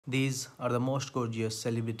These are the most gorgeous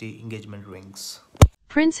celebrity engagement rings.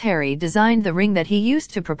 Prince Harry designed the ring that he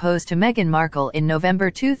used to propose to Meghan Markle in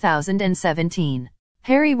November 2017.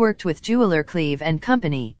 Harry worked with jeweler Cleve &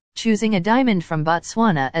 Company, choosing a diamond from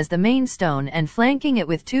Botswana as the main stone and flanking it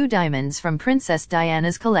with 2 diamonds from Princess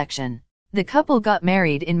Diana's collection. The couple got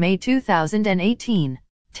married in May 2018.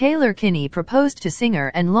 Taylor Kinney proposed to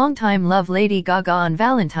singer and longtime love Lady Gaga on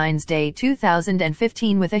Valentine's Day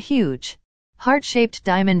 2015 with a huge, heart-shaped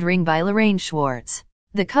diamond ring by Lorraine Schwartz.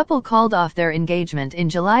 The couple called off their engagement in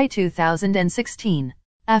July 2016.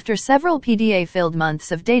 After several PDA-filled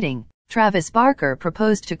months of dating, Travis Barker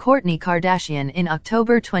proposed to Kourtney Kardashian in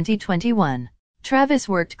October 2021. Travis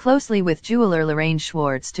worked closely with jeweler Lorraine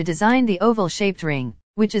Schwartz to design the oval-shaped ring,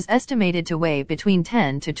 which is estimated to weigh between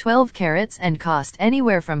 10 to 12 carats and cost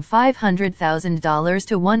anywhere from $500,000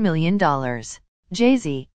 to $1 million.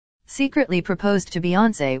 Jay-Z secretly proposed to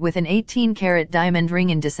Beyoncé with an 18-carat diamond ring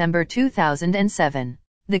in December 2007.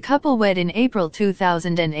 The couple wed in April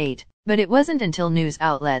 2008, but it wasn't until news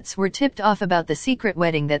outlets were tipped off about the secret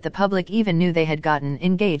wedding that the public even knew they had gotten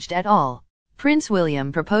engaged at all. Prince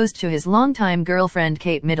William proposed to his longtime girlfriend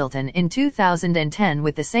Kate Middleton in 2010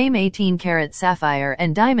 with the same 18-carat sapphire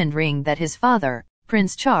and diamond ring that his father,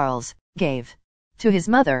 Prince Charles, gave to his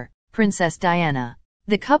mother, Princess Diana.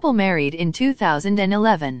 The couple married in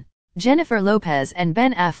 2011. Jennifer Lopez and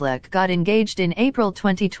Ben Affleck got engaged in April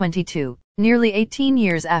 2022, nearly 18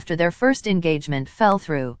 years after their first engagement fell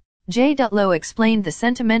through. J.Lo explained the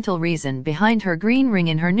sentimental reason behind her green ring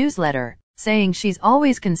in her newsletter, saying she's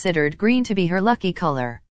always considered green to be her lucky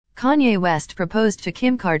color. Kanye West proposed to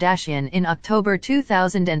Kim Kardashian in October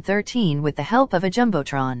 2013 with the help of a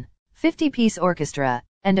Jumbotron, 50-piece orchestra,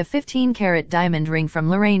 and a 15-carat diamond ring from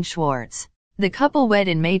Lorraine Schwartz. The couple wed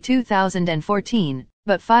in May 2014,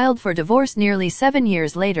 but filed for divorce nearly 7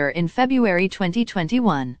 years later in February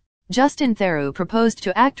 2021. Justin Theroux proposed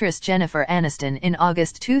to actress Jennifer Aniston in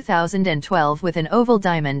August 2012 with an oval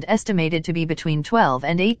diamond estimated to be between 12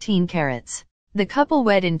 and 18 carats. The couple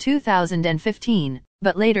wed in 2015,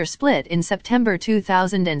 but later split in September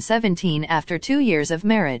 2017 after 2 years of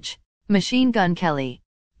marriage. Machine Gun Kelly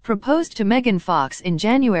proposed to Megan Fox in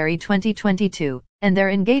January 2022, and their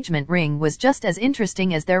engagement ring was just as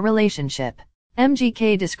interesting as their relationship.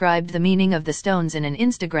 MGK described the meaning of the stones in an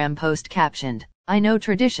Instagram post captioned, "I know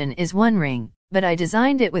tradition is 1 ring, but I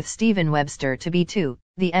designed it with Stephen Webster to be 2,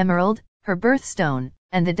 the emerald, her birthstone,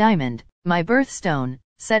 and the diamond, my birthstone,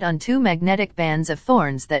 set on 2 magnetic bands of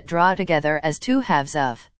thorns that draw together as 2 halves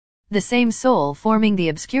of the same soul, forming the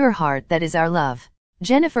obscure heart that is our love."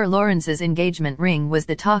 Jennifer Lawrence's engagement ring was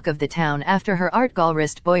the talk of the town after her art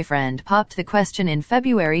gallerist boyfriend popped the question in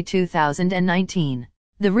February 2019.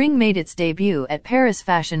 The ring made its debut at Paris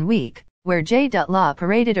Fashion Week, where J.Lo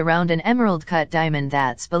paraded around an emerald-cut diamond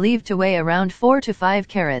that's believed to weigh around 4 to 5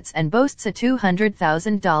 carats and boasts a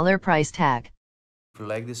 $200,000 price tag. If you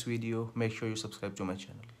like this video, make sure you subscribe to my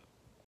channel.